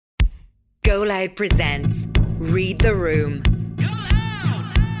Show Loud presents Read the Room.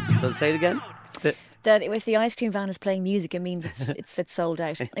 So say it again. That if the ice cream van is playing music, it means it's sold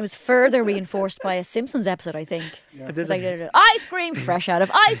out. It was further reinforced by a Simpsons episode, I think. Yeah. It was like, ice cream, fresh out of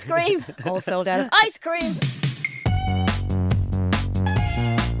ice cream, all sold out of ice cream.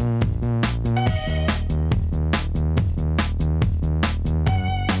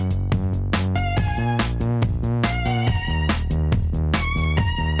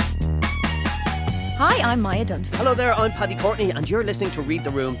 Hi, I'm Maia Dunphy. Hello there, I'm Paddy Courtney, and you're listening to Read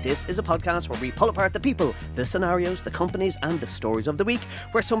the Room. This is a podcast where we pull apart the people, the scenarios, the companies, and the stories of the week,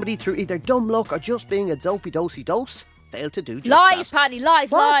 where somebody, through either dumb luck or just being a dopey-dosey dose, failed to do just lies, that. Paddy,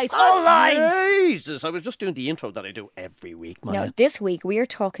 lies, What? lies, all lies. Jesus, I was just doing the intro that I do every week, Maia. No, this week we are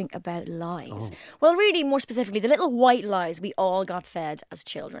talking about lies. Well, really, more specifically, the little white lies we all got fed as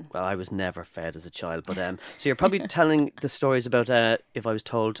children. Well, I was never fed as a child, but so you're probably telling the stories about if I was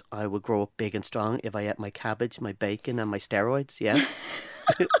told I would grow up big and strong if I ate my cabbage, my bacon, and my steroids, yeah?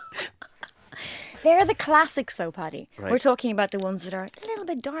 They're the classics, though, Paddy. Right. We're talking about the ones that are a little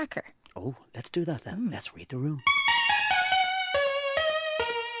bit darker. Oh, let's do that then. Let's read the room.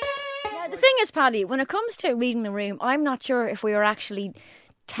 Now, the thing is, Paddy, when it comes to reading the room, I'm not sure if we are actually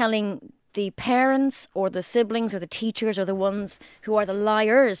telling the parents or the siblings or the teachers or the ones who are the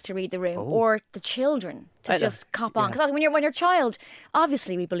liars to read the room or the children to just cop on. Because when you're a child,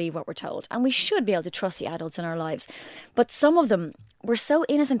 obviously we believe what we're told and we should be able to trust the adults in our lives. But some of them, we're so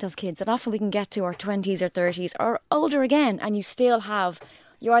innocent as kids that often we can get to our 20s or 30s or older again and you still have...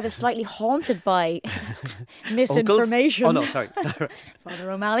 You're either slightly haunted by misinformation. Uncles? Oh, no, sorry. Father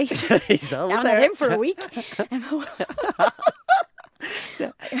O'Malley. He's always Down there. at him for a week.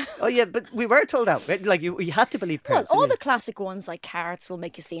 Yeah. Oh, yeah, but we were told that. Right? Like, you had to believe Well, parents. all the classic ones like carrots will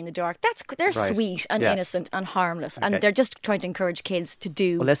make you see in the dark. They're Right. sweet and Yeah. innocent and harmless. Okay. And they're just trying to encourage kids to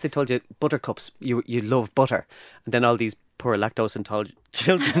do... Unless they told you buttercups, you love butter. And then all these poor lactose intolerant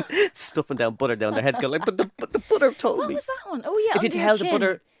children stuffing down butter down their heads going like, but the butter told What me. was that one? Oh, yeah, If under you your held the chin.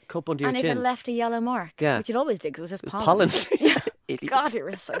 butter cup under your And chin. if it left a yellow mark, Yeah. which it always did because it was just pollen. Pollen. Idiots. God, it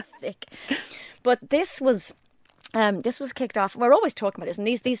was so thick. But this was kicked off. We're always talking about this, and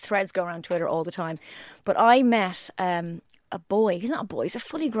these threads go around Twitter all the time. But I met a boy. He's not a boy. He's a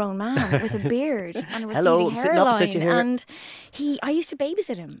fully grown man with a beard and a receding Hello, I'm sitting opposite you hairline. here. And I used to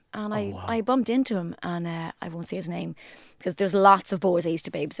babysit him, and I bumped into him, and I won't say his name because there's lots of boys I used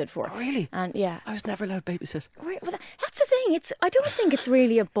to babysit for. Oh, really? And yeah. I was never allowed to babysit. Well, that's the thing. I don't think it's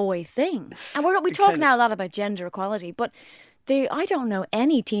really a boy thing. And we talk now a lot about gender equality, but I don't know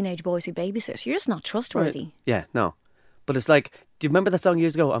any teenage boys who babysit. You're just not trustworthy. Right. Yeah, no. But it's like, do you remember that song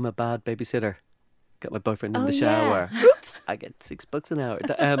years ago? I'm a bad babysitter. Got my boyfriend in the shower. Yeah. Oops, I get $6 an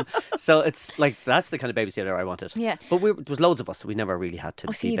hour. So it's like, that's the kind of babysitter I wanted. Yeah. But there was loads of us, so we never really had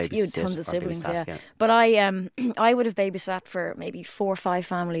to So be babysitters. you had tons of or siblings, babysat, yeah. But I would have babysat for maybe 4 or 5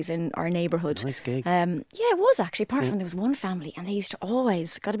 families in our neighbourhood. Nice gig. Yeah, it was actually. Apart from there was one family, and they used to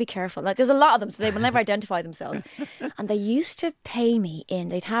always, got to be careful. Like there's a lot of them, so they will never identify themselves. And they used to pay me in.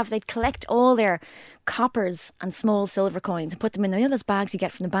 They'd collect all their coppers and small silver coins and put them in those bags you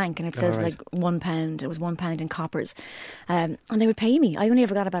get from the bank, and it says like £1. It was £1 in coppers, and they would pay me. I only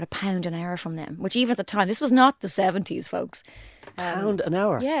ever got about £1 an hour from them, which even at the time, this was not the 70s, folks. £1 an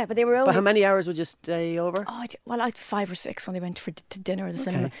hour? Yeah, but they were only... But how many hours would you stay over? I had 5 or 6 when they went to dinner or the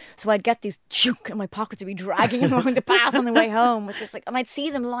cinema. So I'd get these chunk and my pockets would be dragging along the path on the way home with this and I'd see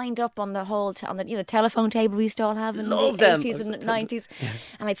them lined up on the whole on the telephone table we used to all have in Love the them. 80s and 90s. Yeah.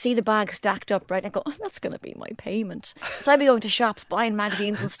 And I'd see the bags stacked up, right? And I'd go, that's going to be my payment. So I'd be going to shops buying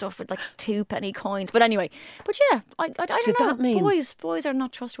magazines and stuff with like 2-penny coins. But anyway, yeah, I don't know. That mean boys are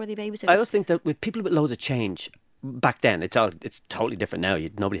not trustworthy babysitters. I always think that with people with loads of change, back then it's totally different now.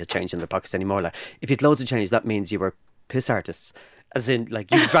 Nobody has change in their pockets anymore. Like if you had loads of change, that means you were piss artists. As in, like,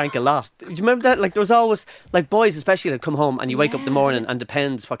 you drank a lot. Do you remember that? Like, there was always, like, boys especially that come home and you wake up in the morning and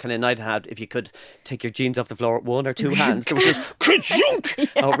depends what kind of night you had. If you could take your jeans off the floor with 1 or 2 hands, there was this ka-chunk!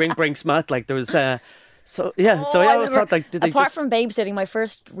 Oh, ring smack. Like, there was... So I always thought, like, did they apart from babysitting, my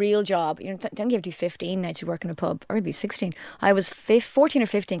first real job, then give you 15 now to work in a pub, or maybe 16. I was 14 or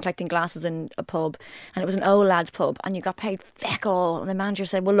 15 collecting glasses in a pub, and it was an old lads pub, and you got paid feck all. And the manager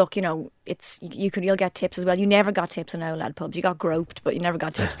said, "Well, look, you'll get tips as well. You never got tips in old lad pubs. You got groped, but you never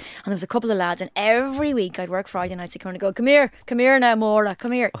got tips." And there was a couple of lads, and every week I'd work Friday nights. They'd come and go, "Come here now, Maura.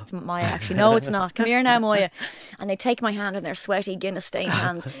 Come here." It's Maia, actually. No, it's not. "Come here now, Maia." And they'd take my hand in their sweaty Guinness stained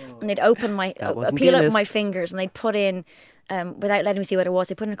hands, and they'd peel up my fingers, and they'd put in without letting me see what it was.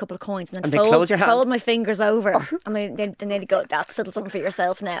 They put in a couple of coins and then close your hand? fold my fingers over. And then they'd go, that's still something for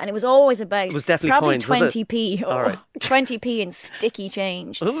yourself now. And it was always about It was definitely probably coins, was it? 20p. All right. 20p in sticky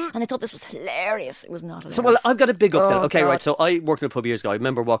change. And I thought this was hilarious. It was not hilarious. So, well, I've got a big up then. Oh, Okay, God. right. So I worked in a pub years ago. I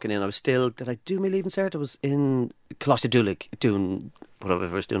remember walking in. I was still, did I do my leaving cert? I was in Closhadoolig doing whatever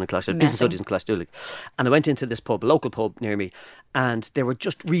I was doing in Closhadoolig, business studies in Closhadoolig. And I went into this pub, a local pub near me, and they were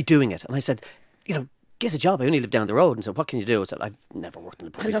just redoing it. And I said, give us a job. I only live down the road. And so what can you do? I said, I've never worked in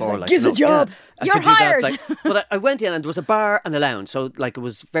a pub before. Give us a job. I You're could do that, hired. but I went in and there was a bar and a lounge. So it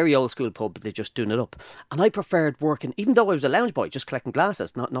was very old school pub, but they're just doing it up. And I preferred working, even though I was a lounge boy, just collecting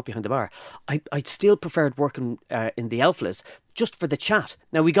glasses, not behind the bar. I still preferred working in the Elflas just for the chat.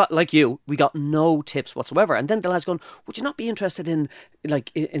 Now we got, like you, we got no tips whatsoever. And then the lads going, would you not be interested in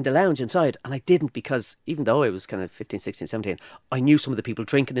the lounge inside? And I didn't, because even though I was kind of 15, 16, 17, I knew some of the people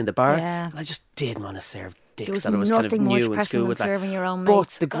drinking in the bar. Yeah. And I just didn't want to serve dicks There was that I was kind of nothing more new in depressing school than with that. serving your own But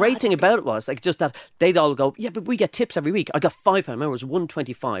mates. the great God. thing about it was just that they'd all go, yeah, but we get tips every week. I got £5. I remember it was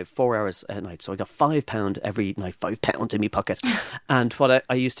 £1.25, 4 hours a night. So I got £5 every night, £5 in my pocket. And what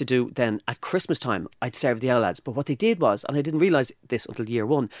I used to do then at Christmas time, I'd serve the other lads. But what they did was, and I didn't realise this until year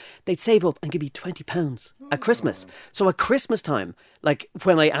one, they'd save up and give me £20 at Christmas. So at Christmas time, like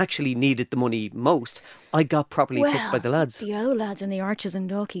when I actually needed the money most, I got properly tipped by the lads. The old lads in the Arches and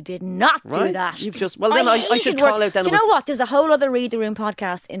Dalkey did not do Right? that. You've just, well then I should hated call out then. Do it you was- know what? There's a whole other Read the Room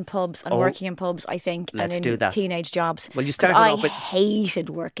podcast in pubs and working in pubs, I think, Let's and do in that. teenage jobs. Well, you 'Cause started I off with- hated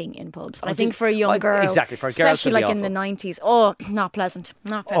working in pubs. And I do think you? for a young girl, exactly, for a girl, especially it'd be like in the awful. 90s, not pleasant.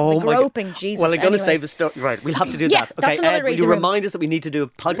 Not pleasant. Oh The my groping, God. Jesus. Well, I'm going to anyway. save a story. Right, we'll have to do Yeah, that. that's Okay, another Ed, Read will the you Room. remind us that we need to do a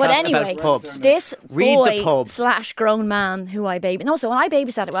podcast But anyway, about pubs? this Read the boy pub. / grown man who I baby. No, so when I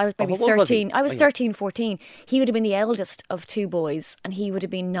babysat it, I was maybe what was he? 13. I was Oh, yeah. 13, 14. He would have been the eldest of two boys, and he would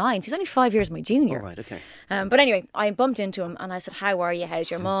have been 9. So he's only 5 years my junior. All right, okay. But anyway, I bumped into him and I said, how are you? How's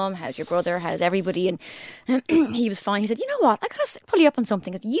your mum? How's your brother? How's everybody? And he was fine. He said, you know what? I got to pull you up on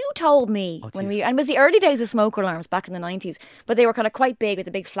something. You told me and it was the early days of smoke alarms back in the 90s, but they were kind of quite big with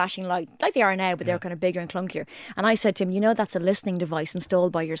a big flashing light, like they are now, but they were kind of bigger and clunkier. And I said to him, that's a listening device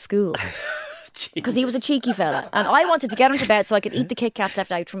installed by your school. Because he was a cheeky fella. And I wanted to get him to bed so I could eat the Kit Kats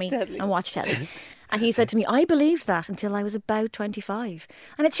left out for me and watch telly. And he said to me, I believed that until I was about 25.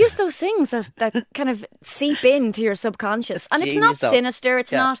 And it's just those things that kind of seep into your subconscious. And it's not Genius, though. sinister.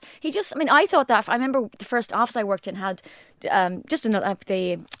 It's Yeah. not. I thought that. I remember the first office I worked in had just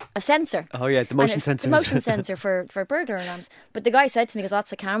a sensor. Oh, yeah, the And motion it's the sensors. motion sensor for burglar alarms. But the guy said to me, because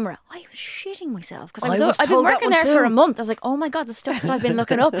that's a camera. I was shitting myself. Because I was I'd been told that working one there for too. a month. I was like, oh my God, the stuff that I've been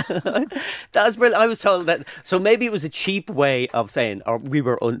looking up. That's brilliant. I was told that. So maybe it was a cheap way of saying, or we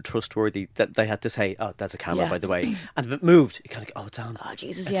were untrustworthy, that they had to say, oh, that's a camera, Yeah. by the way. And if it moved, you kind of go, oh, it's on. Oh,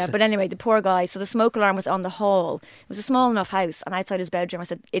 Jesus, yeah. But anyway, the poor guy. So the smoke alarm was on the hall. It was a small enough house. And outside his bedroom, I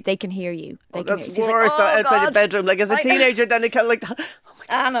said, they can hear you. They can That's hear you. So he's like, worse. "Oh, That outside your God." bedroom, like as a teenager, then it kind of like, oh my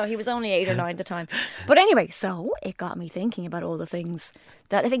Ah, no, he was only 8 or 9 at the time. But anyway, so it got me thinking about all the things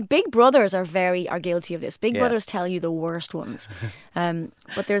that I think big brothers are guilty of this. Big Yeah. brothers tell you the worst ones.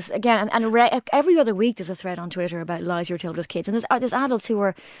 But there's, again, every other week there's a thread on Twitter about lies you were told as kids. And there's adults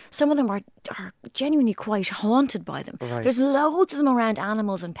who some of them are genuinely quite haunted by them. Right. There's loads of them around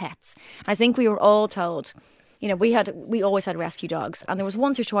animals and pets. I think we were all told, we always had rescue dogs, and there was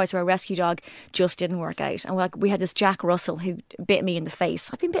once or twice where a rescue dog just didn't work out, and we had this Jack Russell who bit me in the face.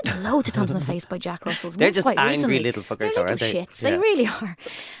 I've been bitten loads of times in the face by Jack Russells. They're once just quite angry recently. little fuckers, They're though, little aren't they? shits. Yeah. They really are.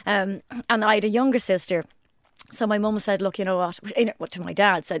 And I had a younger sister. So my mum said, look, you know what, to my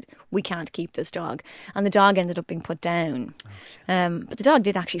dad, said, we can't keep this dog. And the dog ended up being put down. But the dog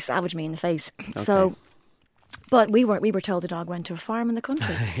did actually savage me in the face. So, but we were told the dog went to a farm in the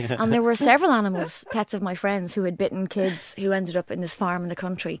country. And there were several animals, pets of my friends, who had bitten kids who ended up in this farm in the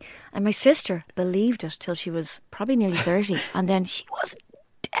country. And my sister believed it till she was probably nearly 30. And then she was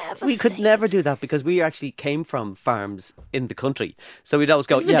devastated. We could never do that because we actually came from farms in the country. So we'd always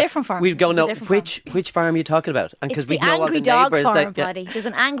go, This is a different farm. We'd go, This is a no, different which farm are you talking about? And It's we the know all angry the dog neighbours farm, that, yeah. Paddy. There's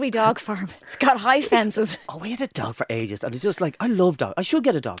an angry dog farm. It's got high fences. Oh, we had a dog for ages, and it's just like, I love dogs. I should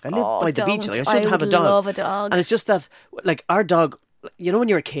get a dog. I live Oh, by the beach. don't. Like, I should I have a would dog. love a dog. And it's just that, like, our dog, you know, when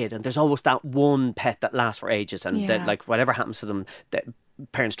you're a kid, and there's always that one pet that lasts for ages, and that, Yeah. like, whatever happens to them, that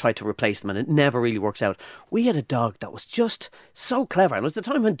parents try to replace them, and it never really works out. We had a dog that was just so clever, and it was the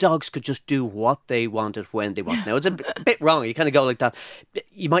time when dogs could just do what they wanted when they wanted. Now, it's a bit wrong. You kind of go like that.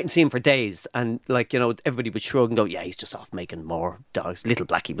 You mightn't see him for days, and, like, you know, everybody would shrug and go, yeah, he's just off making more dogs. Little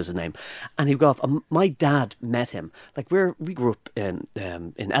Blackie was his name. And he'd go off. And my dad met him. Like, we grew up in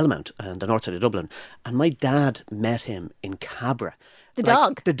Elmount, on the north side of Dublin, and my dad met him in Cabra. The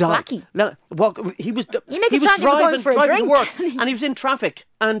dog. The dog. Flacky. No, he was. You make he it was sound like you're going for a driving to drink. work, and he was in traffic,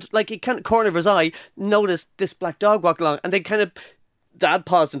 and like he kind of corner of his eye noticed this black dog walk along, and they kind of. Dad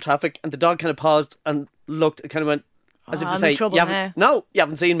paused in traffic, and the dog kind of paused and looked, and kind of went. As if to I'm say, in trouble now. no, you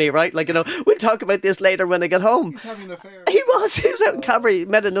haven't seen me, right? Like, we'll talk about this later when I get home. He's having an affair. He was out in Cabra. He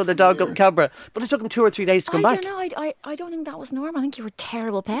met another dog up in Cabra. But it took him 2 or 3 days to come back. I don't know. I don't think that was normal. I think you were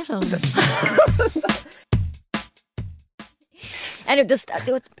terrible pet owners. Anyway,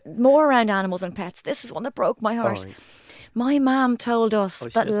 there was more around animals and pets. This is one that broke my heart. Oh. My mum told us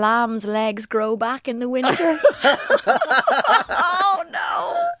that lamb's legs grow back in the winter. Oh,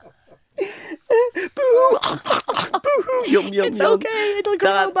 no. Boo-hoo. Yum, yum, It's yum. okay, it'll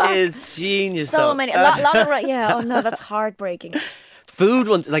grow back. That is genius, So though. many. A lot of, yeah, oh no, that's heartbreaking. Food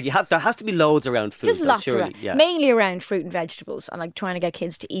ones, like there has to be loads around food. Just though, lots surely. around, Yeah. mainly around fruit and vegetables, and like trying to get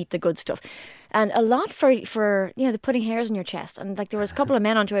kids to eat the good stuff, and a lot for the putting hairs in your chest. And like there was a couple of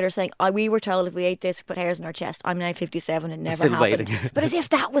men on Twitter saying, we were told if we ate this, we put hairs in our chest. I'm now 57, it never Still happened. waiting. But as if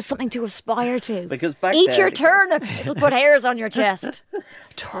that was something to aspire to. Because back eat then, your turnip, it'll put hairs on your chest.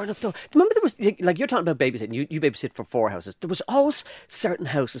 Turnip though. Remember there was like you're talking about babysitting. You babysit for 4 houses. There was always certain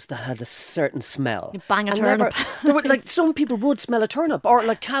houses that had a certain smell. You bang a And turnip. there were like some people would smell a turnip or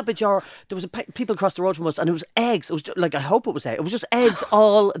like cabbage, or there was people across the road from us and it was eggs. It was like, I hope it was eggs. It was just eggs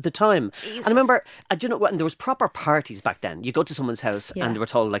all the time. And I remember, do you know what? And there was proper parties back then. You go to someone's house and they were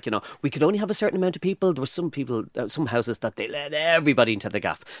told like, we could only have a certain amount of people. There was some people, some houses that they let everybody into the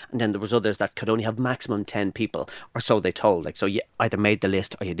gaff, and then there was others that could only have maximum 10 people, or so they told. Like, so you either made the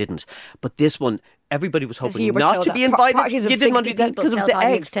list or you didn't. But this one, everybody was hoping You were not told to that be invited. parties of You didn't want to 60 be there people, because it was the Paddy,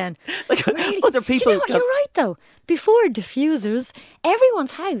 eggs. it's 10. Like Really? other people. Do you know what? You're right though. Before diffusers,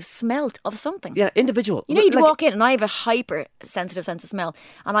 everyone's house smelt of something. Yeah, individual. You know, you'd Like, walk in, and I have a hyper-sensitive sense of smell,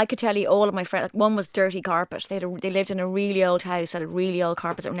 and I could tell you all of my friends, like one was dirty carpet. They lived in a really old house, had a really old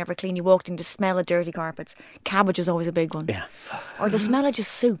carpets that were never clean. You walked in, the smell of dirty carpets. Cabbage was always a big one. Yeah. Or the smell of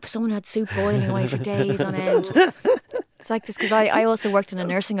just soup. Someone had soup boiling away for days on end. It's like this, because I also worked in a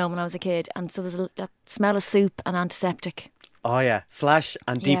nursing home when I was a kid, and so there's that smell of soup and antiseptic. Oh yeah, flash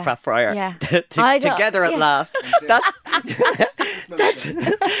and deep fat fryer. Yeah. Together at last. That's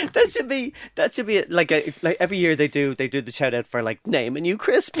that should be like every year they do the shout out for like name a new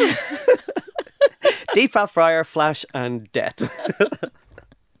crisp. Deep fat fryer, flash and death.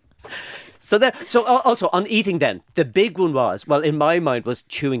 So also on eating then, the big one was, well, in my mind, was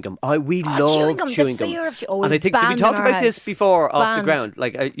chewing gum. We love chewing gum. And I think, did we talk about this before off the ground?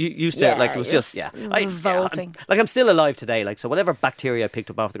 Like you used to, like it was just, revolting. I'm still alive today, like, so whatever bacteria I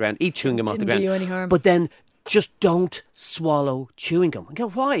picked up off the ground, eat chewing gum off the ground. Didn't do you any harm. But then just don't swallow chewing gum. I go,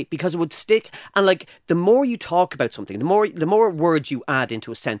 why? Because it would stick. And like the more you talk about something, the more words you add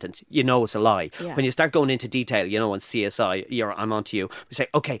into a sentence, it's a lie. Yeah. When you start going into detail, on CSI, I'm on to you. We say,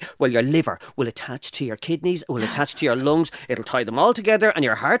 okay, well, your liver will attach to your kidneys, it will attach to your lungs, it'll tie them all together, and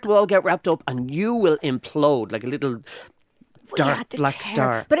your heart will all get wrapped up, and you will implode like a little dark black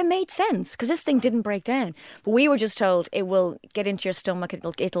star. But it made sense because this thing didn't break down. But we were just told it will get into your stomach,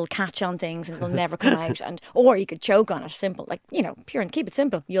 it'll catch on things and it'll never come out, or you could choke on it. Simple, like pure and keep it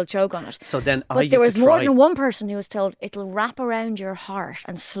simple. You'll choke on it. So then but there was more than one person who was told it'll wrap around your heart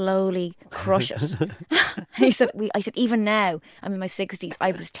and slowly crush it. I said even now I'm in my 60s, I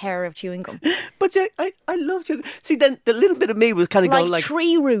have this terror of chewing gum. But yeah, I love chewing. See, then the little bit of me was kind of going like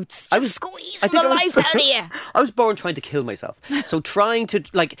tree roots. Just squeezing the life out of you. I was born trying to kill myself. So trying to,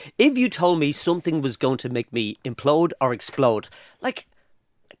 like, if you told me something was going to make me implode or explode, like,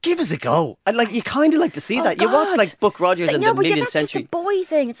 give us a go. And like, you kind of like to see that. God. You watch like Buck Rogers in the Millionth that's Century. Just a boy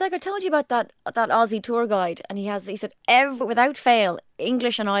thing. It's like I told you about that Aussie tour guide, and he said without fail,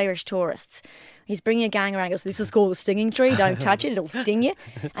 English and Irish tourists. He's bringing a gang around. He goes, "This is called a stinging tree. Don't touch it; it'll sting you."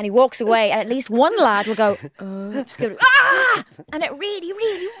 And he walks away, and at least one lad will go, just go, "Ah!" And it really,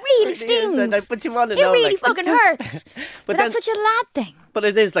 really, really stings. But you want to know, it really like, fucking hurts. But that's such a lad thing. But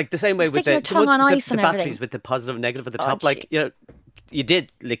it is like the same way with your tongue on ice the and batteries everything. with the positive and negative at the top. gee. Like, you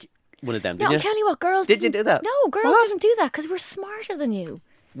did lick one of them, didn't No, you? I'm telling you what, girls. Did you do that? No, girls What? didn't do that because we're smarter than you.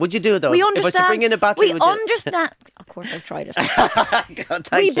 Would you do it though? We If understand. I was to bring in a battery, we would you? understand. Of course, I've tried it. God,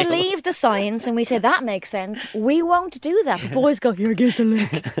 thank We you. believe the science and we say that makes sense. We won't do that. The boys go, "Here, give us a lick."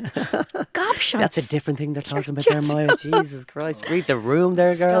 Gobshots. That's a different thing they're talking about there, Maia. Jesus Christ. Read the room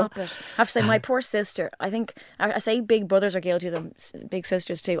there, girl. Stop it. I have to say, my poor sister, I think, I say big brothers are guilty of them, big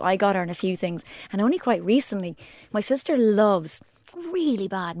sisters too. I got her in a few things. And only quite recently, my sister loves really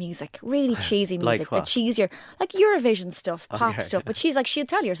bad music, really cheesy music. Like what? The cheesier, like Eurovision stuff, pop stuff. But she's like, she'll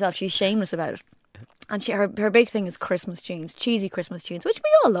tell you herself, she's shameless about it. And her big thing is Christmas tunes, cheesy Christmas tunes, which we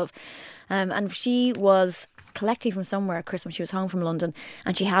all love. And she was collecting from somewhere at Christmas. She was home from London,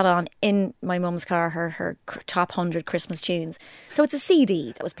 and she had on in my mum's car her top 100 Christmas tunes. So it's a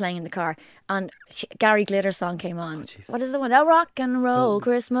CD that was playing in the car, and Gary Glitter's song came on. What is the one? A rock and roll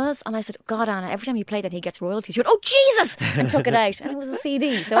Christmas. And I said, God, Anna, every time you play that, he gets royalties. She went, oh Jesus, and took it out, and it was a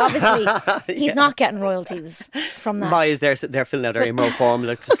CD. So obviously he's not getting royalties from that. Maia's there sitting there filling out her emo form.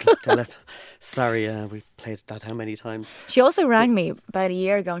 Like, just like, tell it. Sorry, we played that how many times? She also rang me about a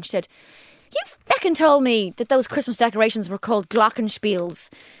year ago, and she said, you feckin' told me that those Christmas decorations were called glockenspiels.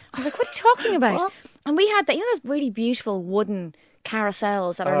 I was like, what are you talking about? What? And we had that, you know, those really beautiful wooden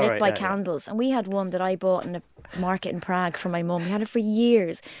carousels that are lit by candles. And we had one that I bought in a market in Prague for my mum. We had it for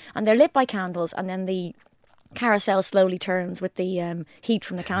years. And they're lit by candles, and then the carousel slowly turns with the heat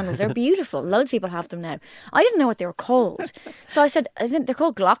from the candles. They're beautiful. Loads of people have them now. I didn't know what they were called. So I said, they're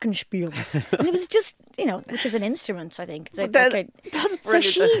called glockenspiels. And it was just, you know, which is an instrument, I think. It's like, that's so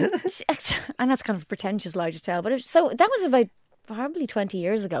she, and that's kind of a pretentious lie to tell, but so that was about probably 20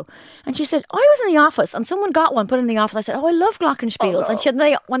 years ago. And she said, I was in the office and someone got one, put it in the office. I said, oh, I love glockenspiels.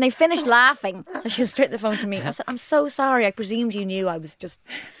 And when they finished laughing, so she was straight the phone to me. I said, I'm so sorry. I presumed you knew I was just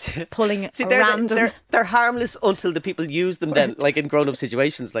pulling a random. They're harmless until the people use them then, like in grown-up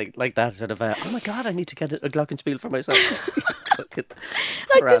situations like that sort of, oh my God, I need to get a glockenspiel for myself.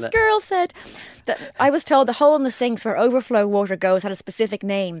 Like this girl said that I was told the hole in the sinks where overflow water goes had a specific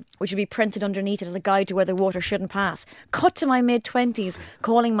name, which would be printed underneath it as a guide to where the water shouldn't pass. Cut to my mid-20s,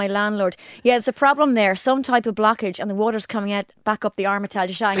 calling my landlord. Yeah, there's a problem there, some type of blockage, and the water's coming out back up the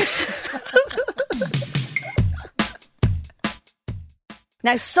Armitage shanks.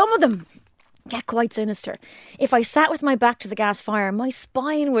 Now, some of them get quite sinister. If I sat with my back to the gas fire, my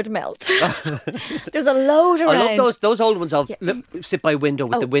spine would melt. There's a load around. I love those old ones. Sit by window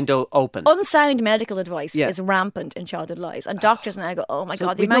with the window open. Unsound medical advice is rampant in childhood lies, and doctors now go, "Oh my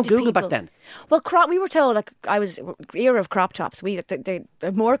God, the amount of Google people." Back then. Well, we were told, like, I was era of crop tops.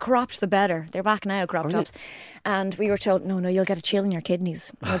 The more cropped, the better. They're back now, crop tops, and we were told, "No, you'll get a chill in your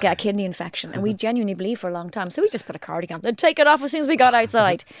kidneys. You'll get a kidney infection," and we genuinely believed for a long time. So we just put a cardigan, then take it off as soon as we got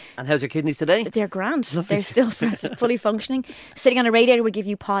outside. And how's your kidneys today? They're grand. They're still fully functioning. Sitting on a radiator would give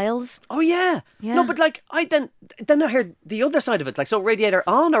you piles. Oh yeah. No, but like I then I heard the other side of it. Like, so radiator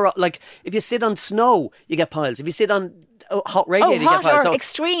on, or like if you sit on snow, you get piles. If you sit on hot radiator, you get piles. Or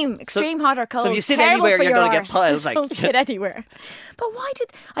extreme hot or cold. So if you sit anywhere, you're going to get piles. Like, don't sit anywhere. But why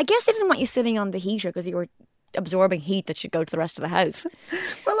I guess they didn't want you sitting on the heater because you were absorbing heat that should go to the rest of the house.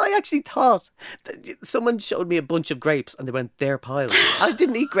 Well, I actually thought that someone showed me a bunch of grapes and they went, they're piles. I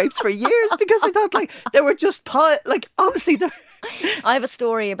didn't eat grapes for years because I thought like they were just piles. Like, honestly, I have a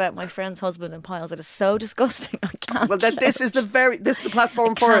story about my friend's husband and piles that is so disgusting. I can't. Well, then this is the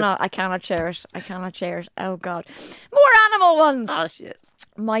platform for it. I cannot share it. Oh God, more animal ones. Oh shit.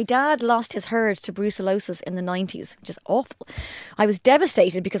 My dad lost his herd to brucellosis in the 90s, which is awful. I was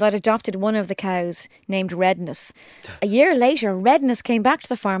devastated because I'd adopted one of the cows named Redness. A year later, Redness came back to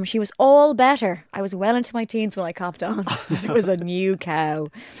the farm. She was all better. I was well into my teens when I copped on. It was a new cow.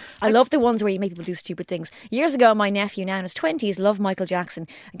 I love the ones where you make people do stupid things. Years ago, my nephew, now in his 20s, loved Michael Jackson.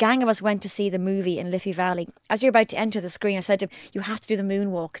 A gang of us went to see the movie in Liffey Valley. As you're about to enter the screen, I said to him, you have to do the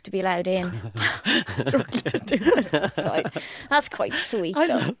moonwalk to be allowed in. I struggled to do it outside. That's quite sweet.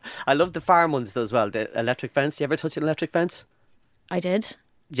 I love the farm ones though as well. The electric fence. You ever touch an electric fence? I did.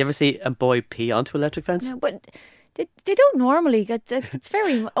 Did you ever see a boy pee onto an electric fence? No, but they don't normally. It's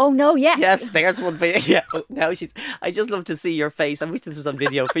very. Oh no! Yes. Yes, there's one for you. Yeah. Now I just love to see your face. I wish this was on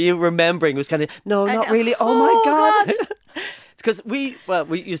video for you remembering. It was kind of no, not really. Oh my God. Because we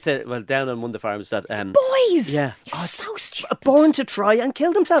used to down on one of the farms that boys, yeah, you're so stupid. Born to try and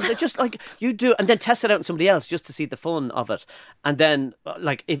kill themselves. It's just like you do, and then test it out on somebody else just to see the fun of it. And then,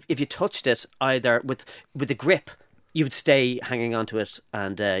 like if you touched it either with a grip, you would stay hanging onto it,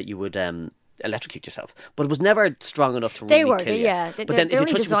 and you would electrocute yourself. But it was never strong enough to really kill you. Yeah, but then if you touch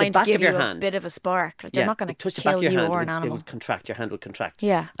it with the back of your hand, a bit of a spark. Like, they're not going to touch the back of your you hand, or an animal. It would contract. Your hand would contract.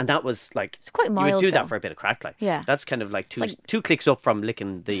 Yeah, and that was like it's quite mild. You would do that though. for a bit of crack, like. Yeah, that's kind of like two clicks up from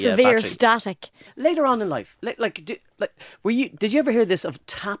licking the severe battery. Static. Later on in life, did you ever hear this of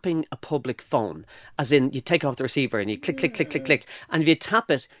tapping a public phone? As in, you take off the receiver and you click, click, click, click, click, and if you tap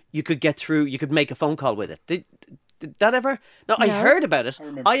it, you could get through. You could make a phone call with it. Did that ever? No, I heard about it.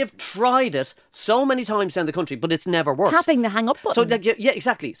 I have tried it so many times in the country, but it's never worked. Tapping the hang up button. So yeah,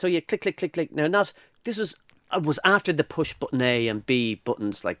 exactly. So you click, click, click, click. Now, this was after the push button A and B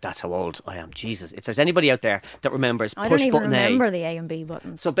buttons. Like, that's how old I am. Jesus, if there's anybody out there that remembers push button A. I don't even remember the A and B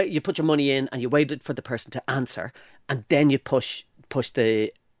buttons. So you put your money in and you waited for the person to answer, and then you push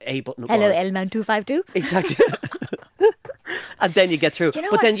the A button. Hello, L9252. Exactly. And then you get through. You know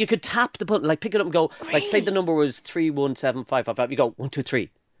but what? then you could tap the button, like pick it up and go, like say the number was 317555. You go 1, 2, 3,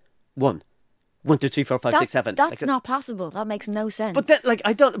 1. 1, 2, 3, 4, 5, 6, 7. That's not possible. That makes no sense. But then, like,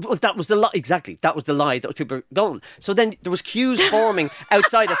 I don't. Well, that was the lie. Exactly, that was the lie that people were going. So then there was queues forming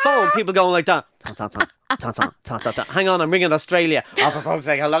outside the phone. People going like that. Hang on, I'm ringing Australia. Oh, for fuck's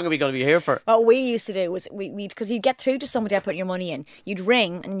sake, how long are we going to be here for? What we used to do was because you'd get through to somebody that put your money in, you'd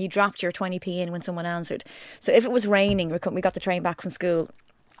ring and you dropped your 20p in when someone answered. So if it was raining, we got the train back from school.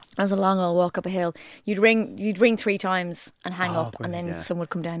 It was a long old walk up a hill. You'd ring 3 times and hang up, and then someone would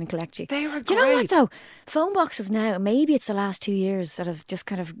come down and collect you. They were Do you know what great. though? Phone boxes now, maybe it's the last 2 years that have just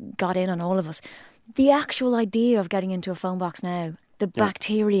kind of got in on all of us. The actual idea of getting into a phone box now, the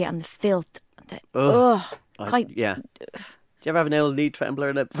bacteria and the filth, Yeah. Do you ever have an old lead trembler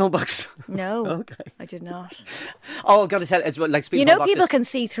in a phone box? No, Okay. I did not. Oh, I've got to tell you, it's like speaking You know, of phone people boxes. can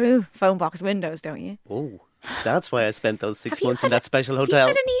see through phone box windows, don't you? Oh, that's why I spent those 6 Have you months in had that special Have hotel.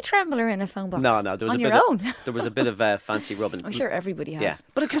 you had a knee trembler in a phone box? No, there was on a your bit own. There was a bit of fancy rubbing. I'm sure everybody has. Yeah,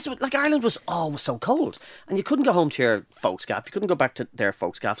 but because like Ireland was always so cold, and you couldn't go home to your folks' gaff. You couldn't go back to their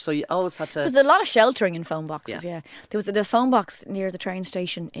folks' gaff, so you always had to. There's a lot of sheltering in phone boxes. Yeah. Yeah, there was the phone box near the train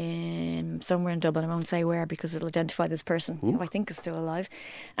station in somewhere in Dublin. I won't say where because it'll identify this person who I think is still alive,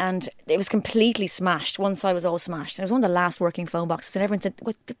 and it was completely smashed. One side was all smashed. And it was one of the last working phone boxes, and everyone said,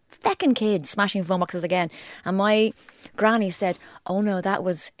 "What the feckin' kids smashing phone boxes again?" And my granny said, "Oh no, that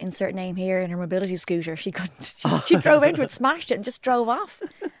was insert name here in her mobility scooter. She couldn't. She drove into it, smashed it, and just drove off."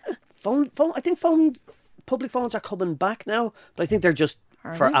 phone. I think public phones are coming back now, but I think they're just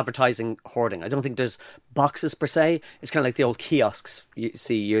for advertising hoarding. I don't think there's boxes per se. It's kind of like the old kiosks you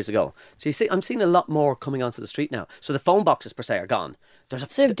see years ago. So you see, I'm seeing a lot more coming onto the street now. So the phone boxes per se are gone. There's a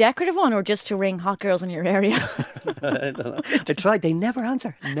Sort of decorative one, or just to ring hot girls in your area. I don't know. I tried. They never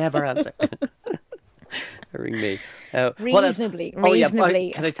answer. Never answer. Ring me. Reasonably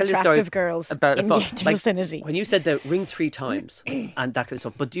can I tell you a story attractive girls about a in phone? the vicinity. When you said the ring 3 times and that kind of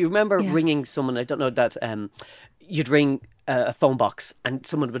stuff, but do you remember ringing someone? I don't know that you'd ring a phone box and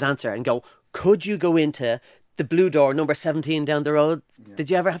someone would answer and go, "Could you go into the blue door, number 17 down the road?" Yeah. Did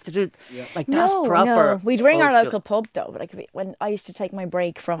you ever have to do like that's proper? No, we'd ring our old school. local pub though. Like when I used to take my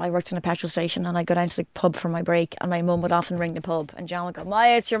break I worked in a petrol station, and I'd go down to the pub for my break, and my mum would often ring the pub, and John would go,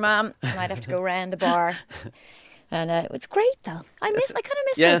 "Maia, it's your mum," and I'd have to go round the bar. And it's great though. I kind of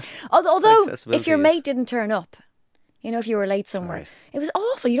miss it. Although if your mate didn't turn up, you know, if you were late somewhere, it was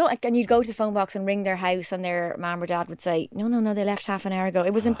awful. You know, and you'd go to the phone box and ring their house, and their mum or dad would say, "No, they left half an hour ago."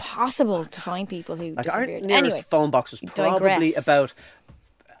 It was impossible to find people who Like our disappeared. nearest Anyway, phone box was probably digress. about,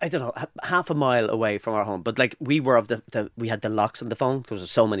 I don't know, half a mile away from our home. But like we were we had the locks on the phone. There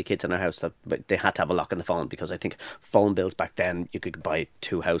was so many kids in our house that they had to have a lock on the phone, because I think phone bills back then you could buy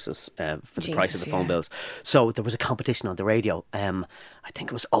 2 houses for the price of the phone bills. So there was a competition on the radio. I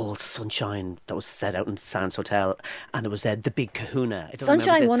think it was Old Sunshine that was set out in Sands Hotel, and it was the Big Kahuna. I don't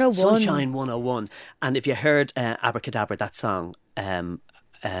Sunshine remember this. 101. Sunshine 101. And if you heard Abracadabra, that song.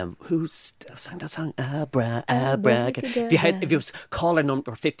 Who sang that song? Abra. If it was caller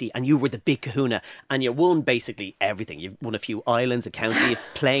number 50 and you were the Big Kahuna and you won basically everything, you won a few islands, a county,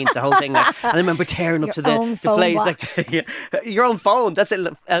 planes, the whole thing. And I remember tearing up to the place, like your own phone. That's it.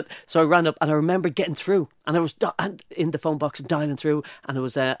 So I ran up and I remember getting through, and I was in the phone box dialing through, and it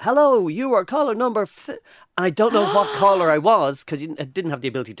was "Hello, you are caller number." And I don't know what caller I was, because I didn't have the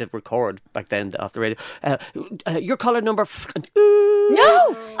ability to record back then off the radio. Your caller number.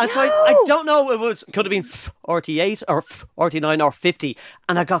 No! And so I don't know if it was, could have been 48 or 49 or 50,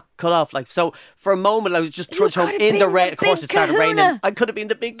 and I got cut off. Like, so for a moment I was just trudged home in the rain. Of course, it started raining. I could have been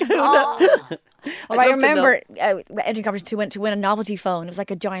the Big Kahuna. Well, I remember entering competition to win a novelty phone. It was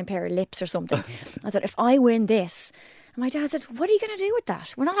like a giant pair of lips or something. I thought, if I win this. And my dad said, "What are you going to do with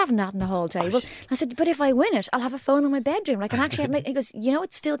that? We're not having that on the hall table." I said, "But if I win it, I'll have a phone in my bedroom. I can actually have." He goes, "You know,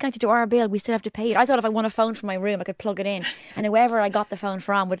 it's still connected to our bill. We still have to pay it." I thought if I won a phone from my room, I could plug it in, and whoever I got the phone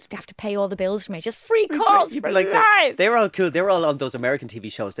from would have to pay all the bills for me. It's just free calls for life. They were all cool. They were all on those American TV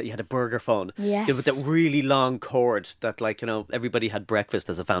shows that you had a burger phone. Yes. With that really long cord that, like, you know, everybody had breakfast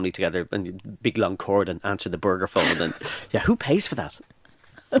as a family together, and big long cord, and answered the burger phone. And yeah, who pays for that?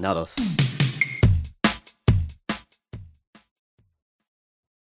 Not us.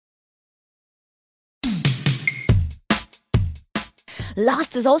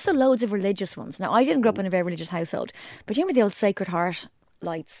 There's also loads of religious ones. Now, I didn't grow up in a very religious household, but you remember the old Sacred Heart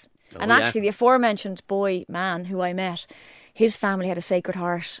lights? And actually, the aforementioned man who I met, his family had a Sacred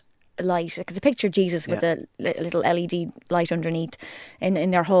Heart light. It's a picture of Jesus with a little LED light underneath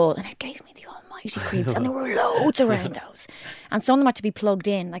in their hall, and it gave me the almighty mighty creeps, and there were loads around those. And some of them had to be plugged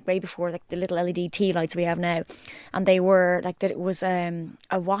in, like way before like the little LED tea lights we have now. And they were like that. It was a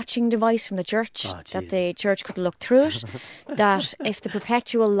watching device from the church that the church could look through it. That if the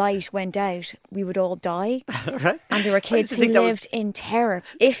perpetual light went out, we would all die. Right. And there were kids who lived in terror.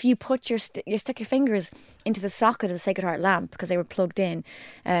 If you put you stuck your fingers into the socket of the Sacred Heart lamp because they were plugged in,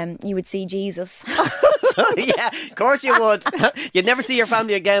 you would see Jesus. Yeah, of course you would. You'd never see your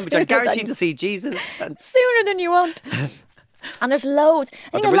family again, but you're guaranteed to see Jesus. Sooner than you want. And there's loads.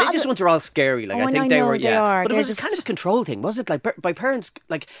 The religious ones are all scary. Like I think they were, they are. But it was kind of a control thing, was it? Like by parents,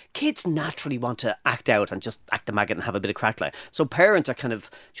 like kids naturally want to act out and just act the maggot and have a bit of crack. Like so, parents are kind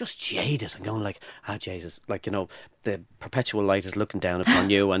of just jaded and going like, Jesus, like the perpetual light is looking down upon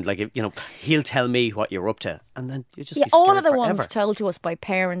you, and like he'll tell me what you're up to, and then you just be scared all of the forever. ones told to us by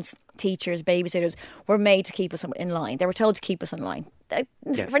parents, teachers, babysitters were made to keep us in line. They were told to keep us in line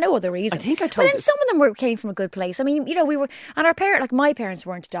for no other reason. I think I told. But then some of them came from a good place. I mean, we were, and our parents, like my parents,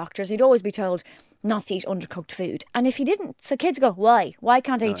 weren't doctors. You'd always be told not to eat undercooked food, and if you didn't, so kids go, why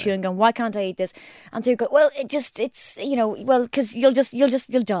can't I eat chewing gum, why can't I eat this? And so you go, well, because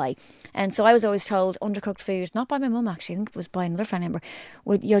you'll die. And so I was always told undercooked food, not by my mum actually, I think it was by another family member,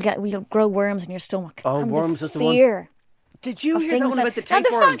 we'll grow worms in your stomach. Oh, and worms is the fear one. Did you hear that one about the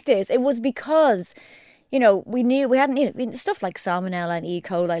tapeworm? Now the fact is, it was because we hadn't, stuff like salmonella and E.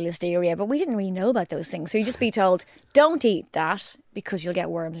 coli, listeria, but we didn't really know about those things. So you just be told, don't eat that because you'll get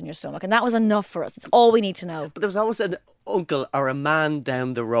worms in your stomach. And that was enough for us. It's all we need to know. But there was always an uncle or a man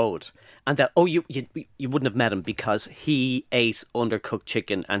down the road, and that you wouldn't have met him because he ate undercooked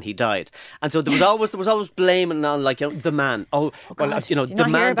chicken and he died. And so there was always blaming on the man. The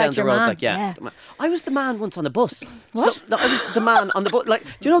man down the road. Man? Like the man. I was the man once on the bus. What? So, I was the man on the bus. Like,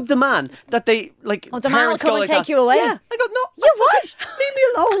 do you know the man that they like? Oh, the man will come and take you away. Yeah, I go no. You what? Leave me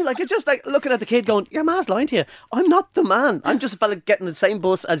alone. Like it's just like looking at the kid going, your ma's lying to you. I'm not the man. I'm just a fella getting the same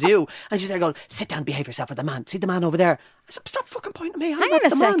bus as you. And she's there going, sit down, behave yourself for the man. See the man over there. I said, stop fucking pointing at me. Hang on a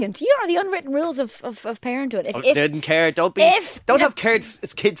second. You know the unwritten rules of parenthood. If didn't care. Don't have kids.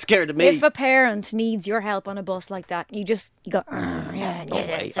 It's kids scared of me. If a parent needs your help on a bus like that, you go.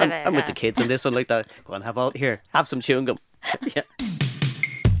 I'm with the kids on this one like that. Go on, have some chewing gum. Yeah.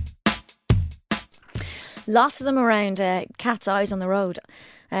 Lots of them around cat's eyes on the road.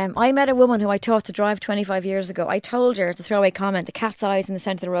 I met a woman who I taught to drive 25 years ago. I told her, the throwaway comment, the cat's eyes in the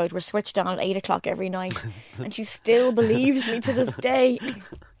centre of the road were switched on at 8 o'clock every night. And she still believes me to this day.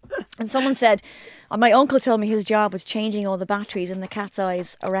 And someone said, my uncle told me his job was changing all the batteries in the cat's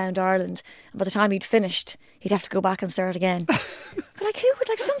eyes around Ireland. And by the time he'd finished, he'd have to go back and start again. But who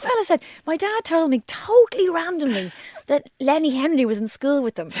would, some fella said, my dad told me totally randomly that Lenny Henry was in school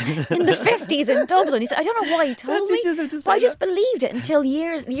with them in the 50s in Dublin. He said, I don't know why he told me, but I just believed it until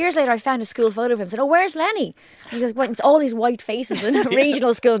years later I found a school photo of him and said, oh, where's Lenny? And he goes, well, it's all these white faces in a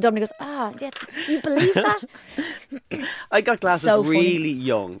regional school in Dublin. He goes, yes, you believe that? I got glasses really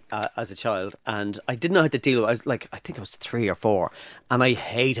young as a child, and I didn't know how to deal with it. I think I was 3 or 4, and I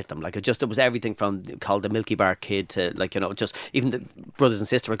hated them. It was everything from called the Milky Bar kid to just even the brothers and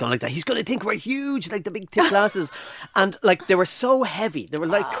sisters were going like that. He's going to think we're huge, like the big thick glasses. And they were so heavy. They were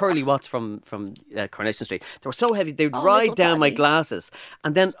like Curly Watts from Coronation Street. They were so heavy. They would ride down my glasses.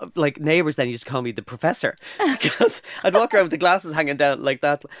 And then neighbours then used to call me the professor because I'd walk around with the glasses hanging down like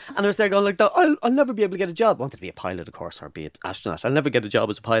that. And I was there going like that. I'll never be able to get a job. I wanted to be a pilot, of course, or be an astronaut. I'll never get a job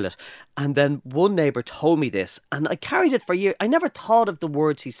as a pilot. And then one neighbour told me this, and I carried it for years. I never thought of the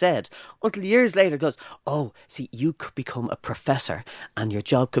words he said until years later. He goes, oh, see, you could become a professor and your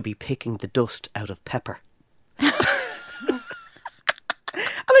job could be picking the dust out of pepper. And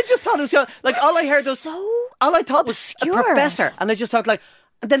I just thought it was all I heard was all I thought obscure. Was a professor, and I just thought and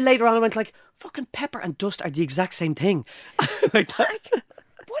then later on I went fucking pepper and dust are the exact same thing. What an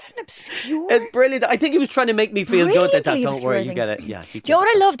obscure. It's brilliant. I think he was trying to make me feel good that don't worry, you get it. Yeah. Do you know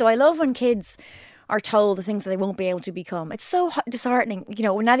what I love though? I love when kids are told the things that they won't be able to become. It's so disheartening.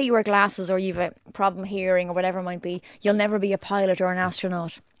 Now that you wear glasses or you've a problem hearing or whatever it might be, you'll never be a pilot or an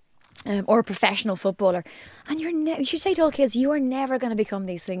astronaut. Or a professional footballer, and you should say to all kids, you are never going to become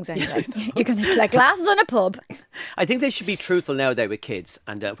these things anyway. You're going to collect glasses on a pub. I think they should be truthful nowadays with kids,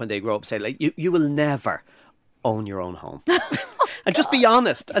 and when they grow up, say you will never own your own home. And just be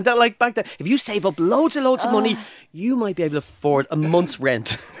honest. And that back then, if you save up loads of money, you might be able to afford a month's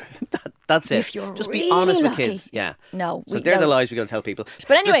rent. That's it. If you're just really be honest lucky. with kids. Yeah. No. So they're the lies we're going to tell people.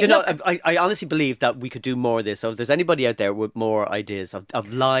 But anyway, do you know, look, I honestly believe that we could do more of this. So if there's anybody out there with more ideas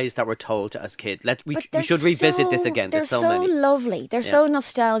of lies that were told to us kids, we should revisit this again. They're There's so many. lovely. They're so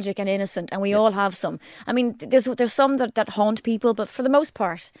nostalgic and innocent, and we all have some. I mean, there's some that haunt people, but for the most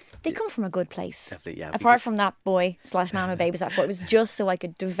part, they come from a good place. Definitely, yeah. Apart from that boy/man who babysat for it was just so I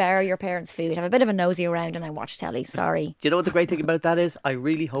could devour your parents' food, have a bit of a nosy around, and then watch telly. Sorry. Do you know what the great thing about that is? I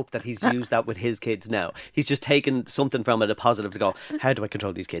really hope that he's used that with his kids now. He's just taken something from it, a positive, to go, how do I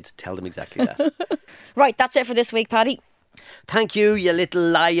control these kids? Tell them exactly that. Right, that's it for this week, Paddy. Thank you, you little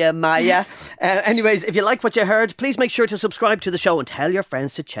liar, Maia. Anyways, if you like what you heard, please make sure to subscribe to the show and tell your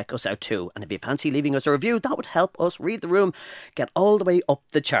friends to check us out too. And if you fancy leaving us a review, that would help us Read the Room get all the way up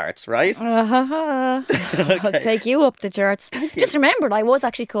the charts, right? I'll take you up the charts. Just remembered, I was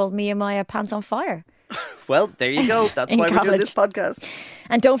actually called Mia Pants on Fire. Well, there you go. That's why we're doing this podcast.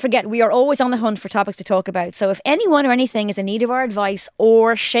 And don't forget, we are always on the hunt for topics to talk about. So if anyone or anything is in need of our advice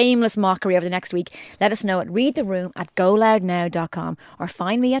or shameless mockery over the next week, let us know at readtheroom@goloudnow.com or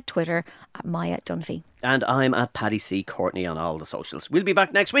find me at Twitter at Maia Dunphy. And I'm at Paddy C. Courtney on all the socials. We'll be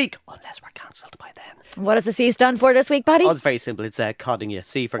back next week, unless we're cancelled by then. What does the C stand for this week, Paddy? Oh, it's very simple. It's codding you.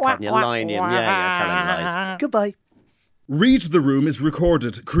 C for codding you, lying you. Yeah, telling lies. Goodbye. Read the Room is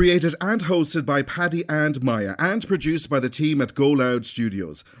recorded, created and hosted by Paddy and Maia and produced by the team at Go Loud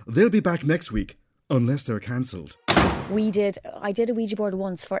Studios. They'll be back next week, unless they're cancelled. I did a Ouija board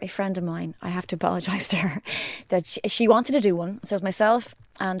once for a friend of mine. I have to apologise to her that she wanted to do one. So it was myself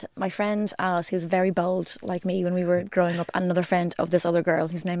and my friend Alice, who's very bold like me when we were growing up, and another friend of this other girl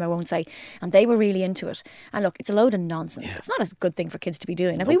whose name I won't say, and they were really into it. And look, it's a load of nonsense. Yeah. It's not a good thing for kids to be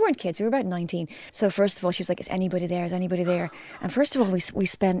doing. Nope. We weren't kids, we were about 19. So first of all, she was like, is anybody there? Is anybody there? And first of all, we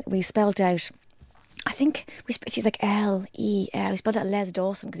spelled out, I think she's like L-E-L. We spelled out Les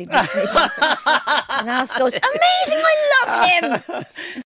Dawson because he'd been past her. And Alice goes, amazing, I love him.